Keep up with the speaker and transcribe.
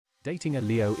Dating a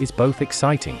Leo is both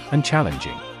exciting and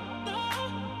challenging.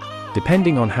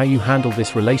 Depending on how you handle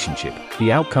this relationship,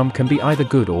 the outcome can be either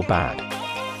good or bad.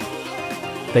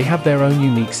 They have their own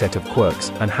unique set of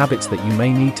quirks and habits that you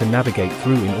may need to navigate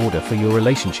through in order for your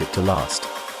relationship to last.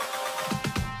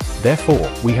 Therefore,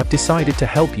 we have decided to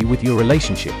help you with your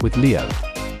relationship with Leo.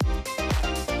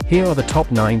 Here are the top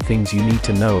 9 things you need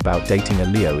to know about dating a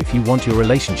Leo if you want your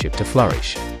relationship to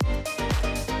flourish.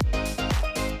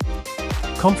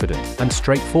 Confident and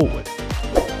straightforward.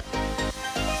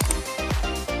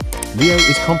 Leo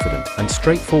is confident and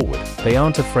straightforward. They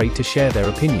aren't afraid to share their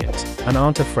opinions, and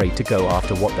aren't afraid to go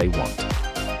after what they want.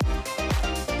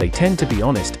 They tend to be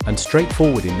honest and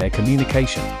straightforward in their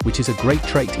communication, which is a great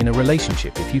trait in a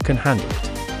relationship if you can handle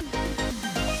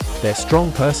it. Their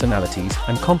strong personalities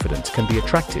and confidence can be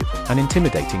attractive and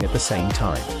intimidating at the same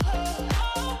time.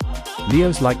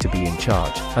 Leos like to be in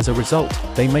charge. As a result,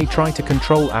 they may try to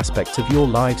control aspects of your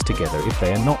lives together if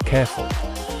they are not careful.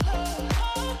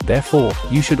 Therefore,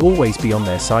 you should always be on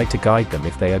their side to guide them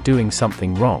if they are doing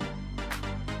something wrong.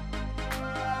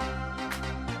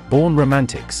 Born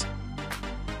romantics.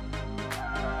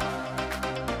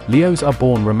 Leos are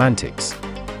born romantics.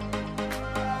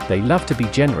 They love to be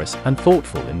generous and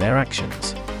thoughtful in their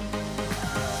actions.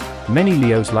 Many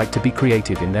Leos like to be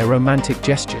creative in their romantic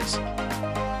gestures.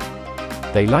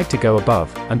 They like to go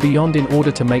above and beyond in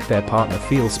order to make their partner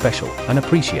feel special and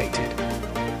appreciated.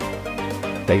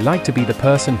 They like to be the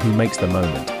person who makes the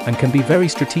moment and can be very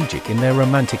strategic in their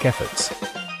romantic efforts.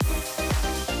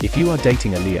 If you are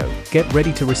dating a Leo, get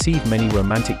ready to receive many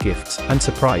romantic gifts and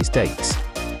surprise dates.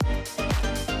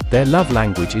 Their love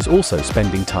language is also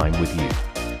spending time with you.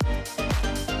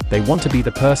 They want to be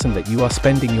the person that you are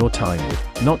spending your time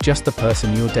with, not just the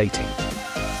person you're dating.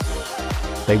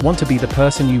 They want to be the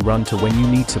person you run to when you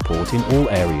need support in all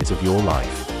areas of your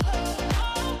life.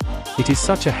 It is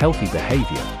such a healthy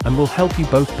behavior and will help you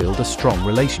both build a strong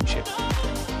relationship.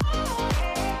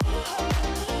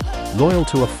 Loyal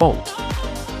to a fault.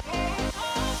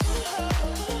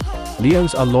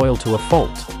 Leos are loyal to a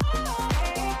fault.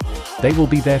 They will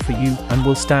be there for you and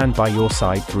will stand by your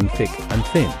side through thick and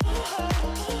thin.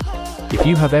 If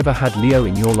you have ever had Leo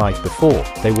in your life before,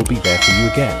 they will be there for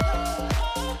you again.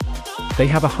 They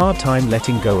have a hard time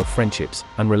letting go of friendships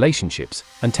and relationships,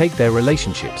 and take their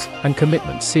relationships and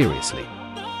commitments seriously.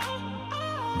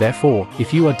 Therefore,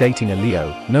 if you are dating a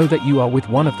Leo, know that you are with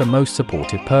one of the most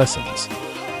supportive persons.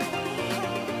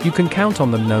 You can count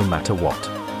on them no matter what.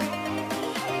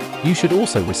 You should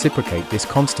also reciprocate this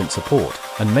constant support,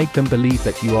 and make them believe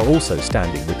that you are also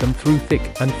standing with them through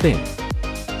thick and thin.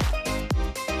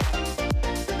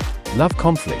 Love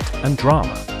conflict and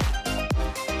drama.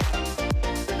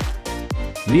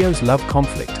 Leos love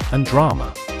conflict and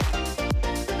drama.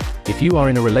 If you are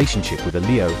in a relationship with a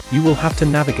Leo, you will have to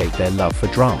navigate their love for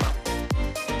drama.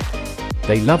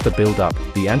 They love the build-up,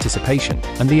 the anticipation,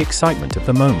 and the excitement of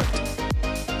the moment.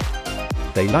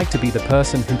 They like to be the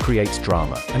person who creates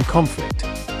drama and conflict.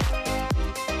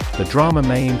 The drama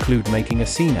may include making a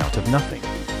scene out of nothing.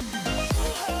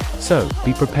 So,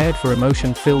 be prepared for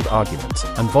emotion-filled arguments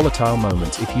and volatile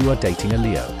moments if you are dating a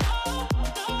Leo.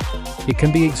 It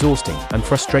can be exhausting and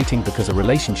frustrating because a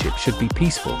relationship should be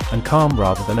peaceful and calm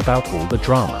rather than about all the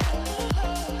drama.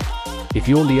 If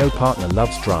your Leo partner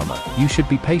loves drama, you should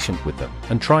be patient with them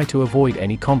and try to avoid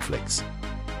any conflicts.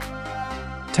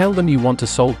 Tell them you want to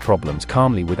solve problems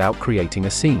calmly without creating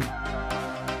a scene.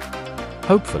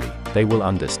 Hopefully, they will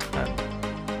understand.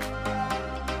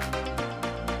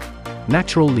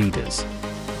 Natural leaders.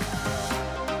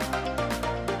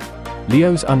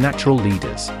 Leos are natural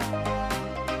leaders.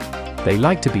 They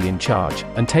like to be in charge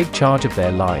and take charge of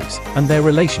their lives and their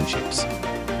relationships.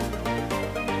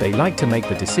 They like to make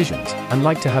the decisions and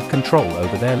like to have control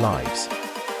over their lives.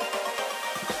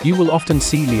 You will often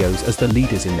see Leos as the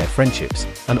leaders in their friendships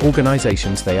and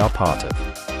organizations they are part of.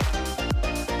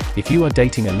 If you are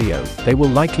dating a Leo, they will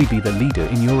likely be the leader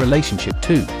in your relationship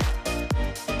too.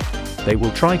 They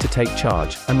will try to take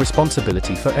charge and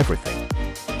responsibility for everything.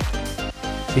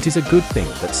 It is a good thing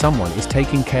that someone is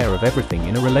taking care of everything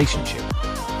in a relationship.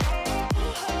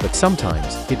 But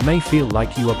sometimes, it may feel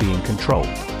like you are being controlled.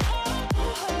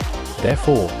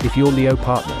 Therefore, if your Leo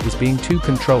partner is being too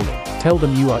controlling, tell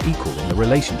them you are equal in the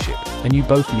relationship, and you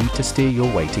both need to steer your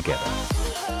way together.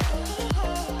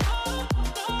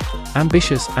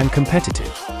 Ambitious and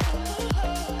competitive.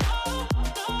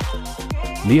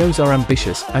 Leos are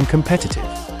ambitious and competitive.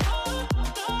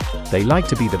 They like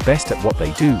to be the best at what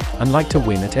they do, and like to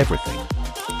win at everything.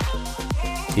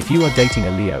 If you are dating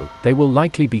a Leo, they will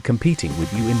likely be competing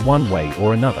with you in one way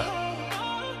or another.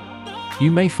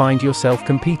 You may find yourself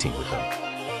competing with them.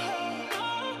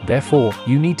 Therefore,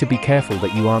 you need to be careful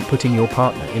that you aren't putting your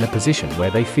partner in a position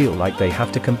where they feel like they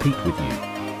have to compete with you.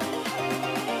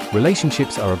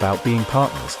 Relationships are about being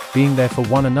partners, being there for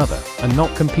one another, and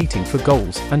not competing for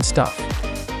goals and stuff.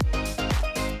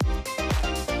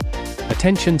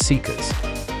 Attention seekers.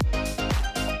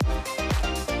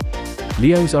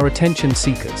 Leos are attention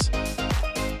seekers.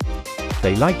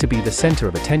 They like to be the center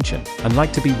of attention, and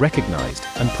like to be recognized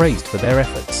and praised for their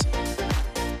efforts.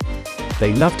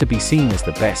 They love to be seen as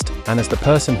the best, and as the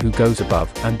person who goes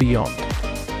above and beyond.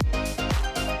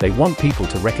 They want people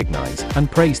to recognize and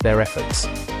praise their efforts.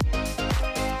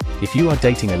 If you are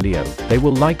dating a Leo, they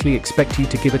will likely expect you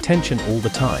to give attention all the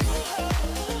time.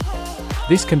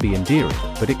 This can be endearing,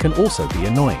 but it can also be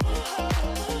annoying.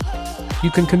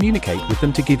 You can communicate with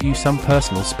them to give you some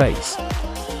personal space.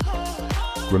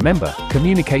 Remember,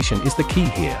 communication is the key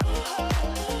here.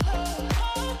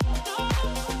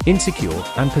 Insecure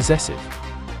and possessive.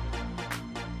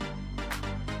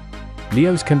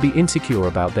 Leos can be insecure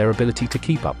about their ability to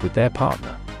keep up with their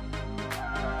partner.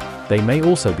 They may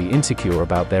also be insecure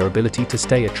about their ability to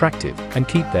stay attractive and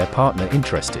keep their partner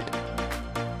interested.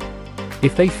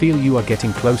 If they feel you are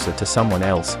getting closer to someone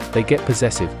else, they get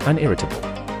possessive and irritable.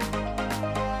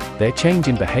 Their change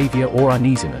in behavior or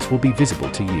uneasiness will be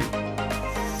visible to you.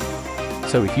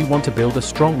 So if you want to build a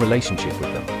strong relationship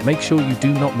with them, make sure you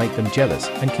do not make them jealous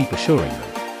and keep assuring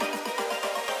them.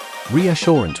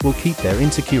 Reassurance will keep their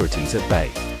insecurities at bay.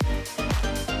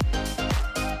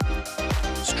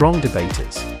 Strong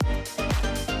debaters.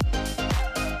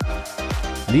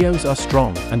 Leos are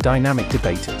strong and dynamic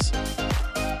debaters.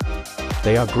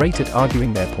 They are great at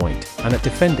arguing their point, and at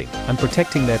defending and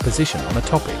protecting their position on a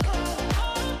topic.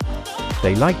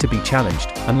 They like to be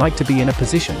challenged, and like to be in a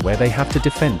position where they have to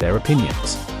defend their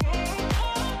opinions.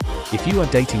 If you are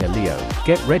dating a Leo,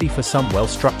 get ready for some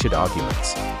well-structured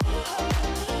arguments.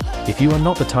 If you are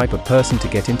not the type of person to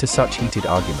get into such heated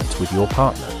arguments with your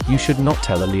partner, you should not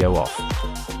tell a Leo off.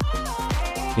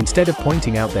 Instead of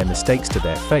pointing out their mistakes to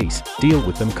their face, deal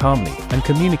with them calmly, and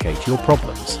communicate your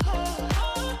problems.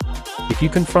 If you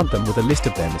confront them with a list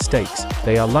of their mistakes,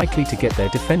 they are likely to get their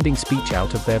defending speech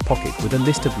out of their pocket with a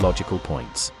list of logical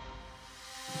points.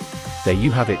 There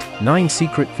you have it, 9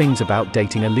 secret things about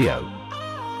dating a Leo.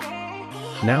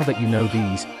 Now that you know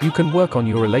these, you can work on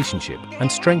your relationship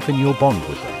and strengthen your bond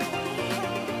with them.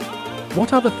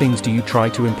 What other things do you try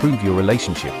to improve your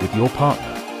relationship with your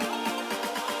partner?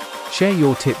 Share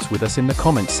your tips with us in the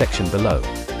comments section below.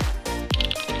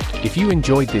 If you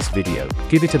enjoyed this video,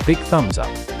 give it a big thumbs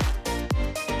up.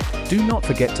 Do not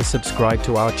forget to subscribe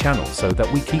to our channel so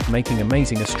that we keep making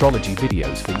amazing astrology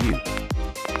videos for you.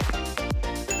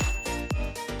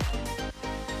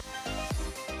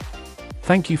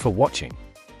 Thank you for watching.